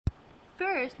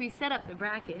First, we set up the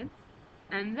brackets,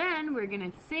 and then we're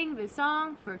going to sing the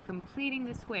song for completing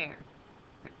the square.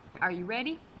 Are you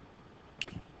ready?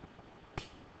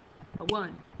 A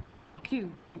 1,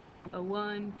 2, a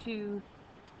 1, 2.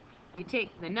 You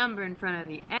take the number in front of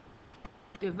the x,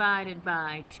 divided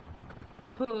by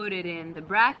 2, put it in the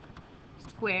bracket,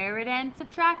 square it and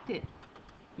subtract it.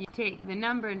 You take the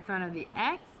number in front of the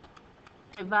x,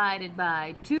 divided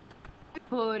by 2,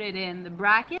 put it in the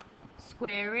bracket,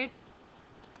 square it,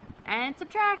 and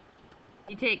subtract.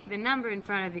 You take the number in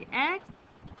front of the x,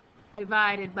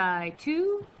 divided by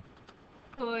 2,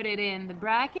 put it in the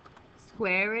bracket,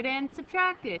 square it, and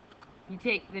subtract it. You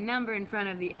take the number in front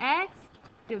of the x,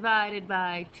 divided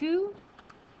by 2,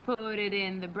 put it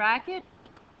in the bracket,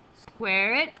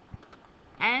 square it,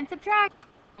 and subtract.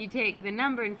 You take the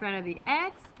number in front of the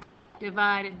x,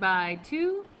 divided by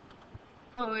 2,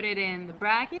 put it in the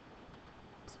bracket,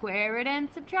 square it, and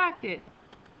subtract it.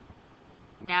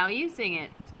 Now you sing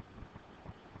it.